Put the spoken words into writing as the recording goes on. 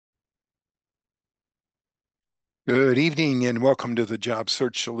Good evening and welcome to the Job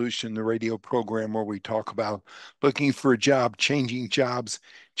Search Solution, the radio program where we talk about looking for a job, changing jobs,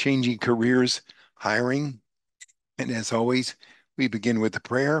 changing careers, hiring. And as always, we begin with a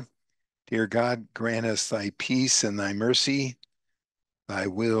prayer. Dear God, grant us thy peace and thy mercy, thy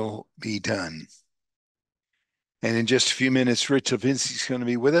will be done. And in just a few minutes, Rich Levinsky is going to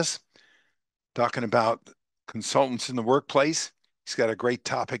be with us talking about consultants in the workplace. He's got a great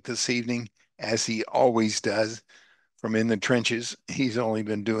topic this evening, as he always does. From in the trenches. He's only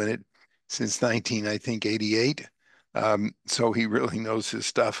been doing it since 19, I think, 88. So he really knows his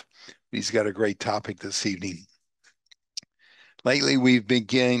stuff. He's got a great topic this evening. Lately, we've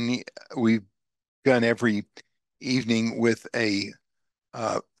begun every evening with a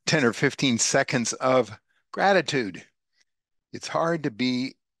 10 or 15 seconds of gratitude. It's hard to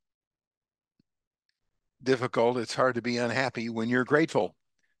be difficult. It's hard to be unhappy when you're grateful.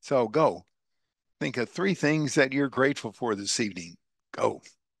 So go. Think of three things that you're grateful for this evening. Go.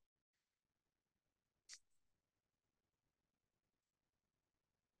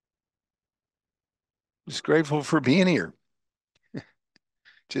 Just grateful for being here.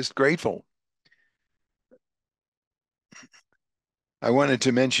 Just grateful. I wanted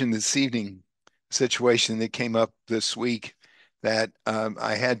to mention this evening a situation that came up this week that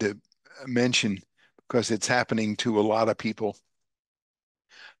I had to mention because it's happening to a lot of people,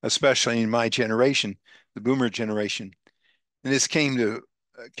 especially in my generation, the boomer generation. And this came to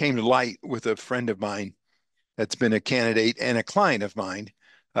light with a friend of mine that's been a candidate and a client of mine.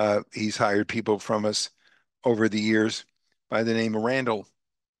 He's hired people from us over the years by the name of Randall.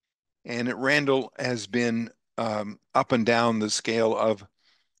 And Randall has been up and down the scale of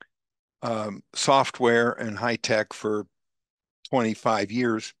software and high tech for 25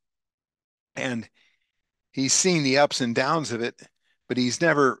 years. And he's seen the ups and downs of it, but he's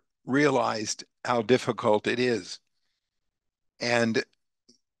never realized how difficult it is. And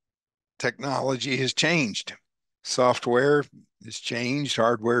technology has changed. Software has changed,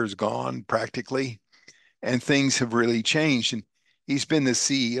 hardware is gone practically, and things have really changed. And he's been the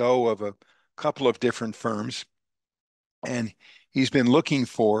CEO of a couple of different firms, and he's been looking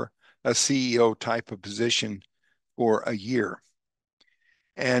for a CEO type of position for a year.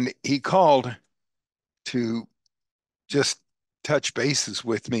 And he called to just touch bases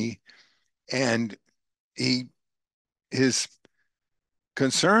with me. And he his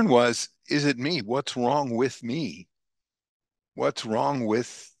concern was, is it me? What's wrong with me? What's wrong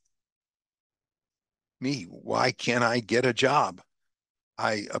with me? Why can't I get a job?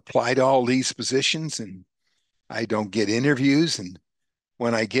 I applied all these positions and I don't get interviews. And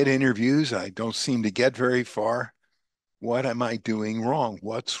when I get interviews, I don't seem to get very far. What am I doing wrong?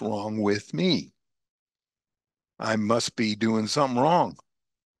 What's wrong with me? I must be doing something wrong.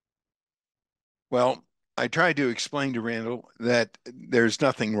 Well, I tried to explain to Randall that there's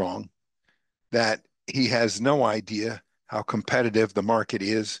nothing wrong, that he has no idea how competitive the market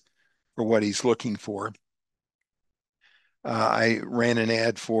is for what he's looking for. I ran an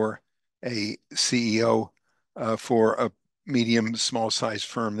ad for a CEO for a medium, small size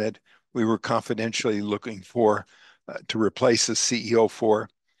firm that we were confidentially looking for to replace the CEO for.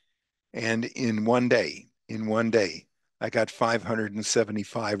 And in one day, I got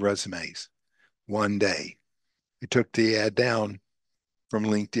 575 resumes. One day. I took the ad down from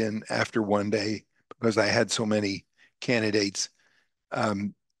LinkedIn after one day because I had so many candidates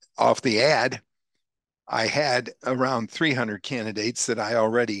um, off the ad. I had around 300 candidates that I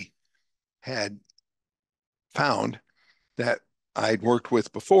already had found that I'd worked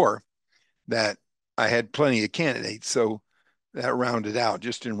with before, that I had plenty of candidates. So that rounded out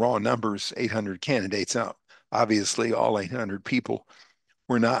just in raw numbers, 800 candidates. Now, obviously, all 800 people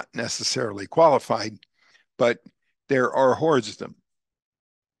were not necessarily qualified, but there are hordes of them.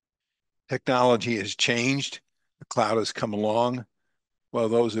 Technology has changed. The cloud has come along. Well,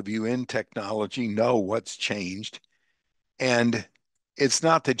 those of you in technology know what's changed. And it's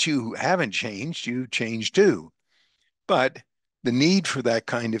not that you haven't changed, you changed too. But the need for that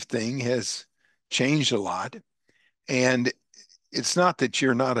kind of thing has changed a lot. And it's not that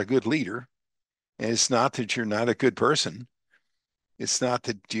you're not a good leader. And it's not that you're not a good person. It's not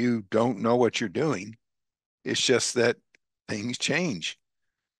that you don't know what you're doing. It's just that things change.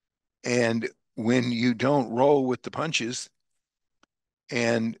 And when you don't roll with the punches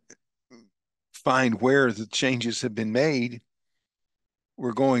and find where the changes have been made,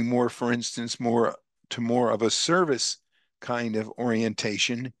 we're going more, for instance, more of a service kind of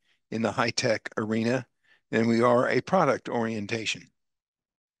orientation in the high tech arena than we are a product orientation.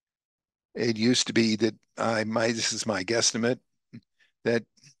 It used to be that this is my guesstimate, that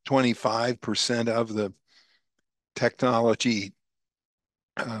 25% of the technology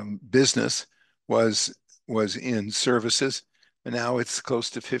business was was in services, and now it's close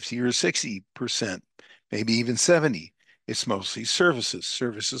to 50 or 60%, maybe even 70. It's mostly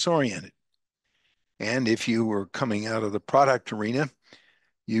services oriented. And if you were coming out of the product arena,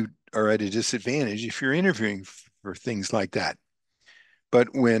 you are at a disadvantage if you're interviewing for things like that. But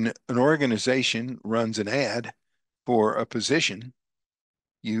when an organization runs an ad for a position,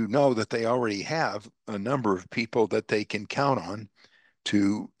 you know that they already have a number of people that they can count on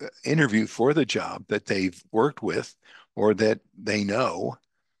to interview for the job that they've worked with or that they know,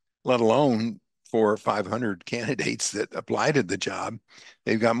 let alone 400 or 500 candidates that apply to the job.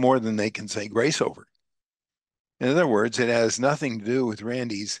 They've got more than they can say grace over. In other words, it has nothing to do with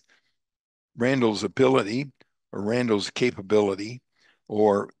Randall's ability or Randall's capability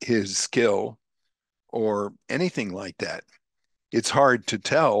or his skill or anything like that. It's hard to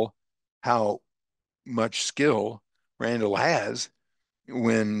tell how much skill Randall has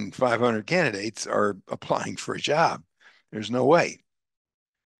when 500 candidates are applying for a job. There's no way.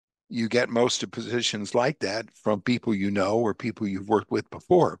 You get most of positions like that from people you know or people you've worked with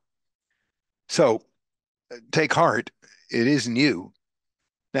before. So take heart. It isn't you.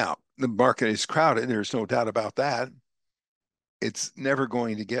 Now, the market is crowded. There's no doubt about that. It's never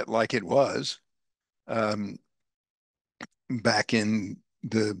going to get like it was um, back in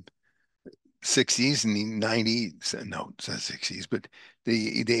the 60s and the 90s. No, it's not 60s, but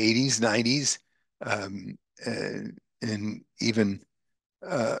the 80s, 90s, um, uh, and even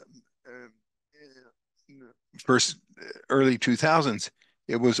uh, first early 2000s,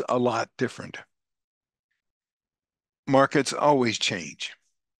 it was a lot different. Markets always change.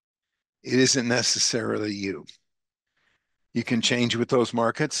 It isn't necessarily you. You can change with those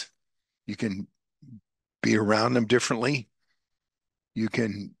markets. You can be around them differently. You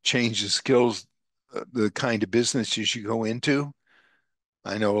can change the skills, the kind of businesses you go into.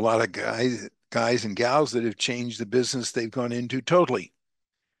 I know a lot of guys and gals that have changed the business they've gone into totally.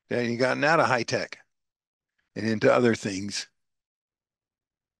 Then you gotten out of high tech and into other things.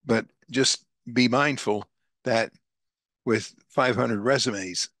 But just be mindful that with 500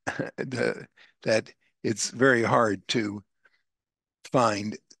 resumes, that it's very hard to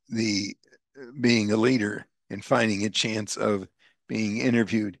find the being a leader and finding a chance of being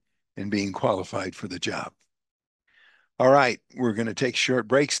interviewed and being qualified for the job. All right, we're going to take a short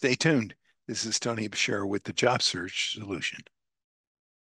break. Stay tuned. This is Tony Bashir with the Job Search Solution.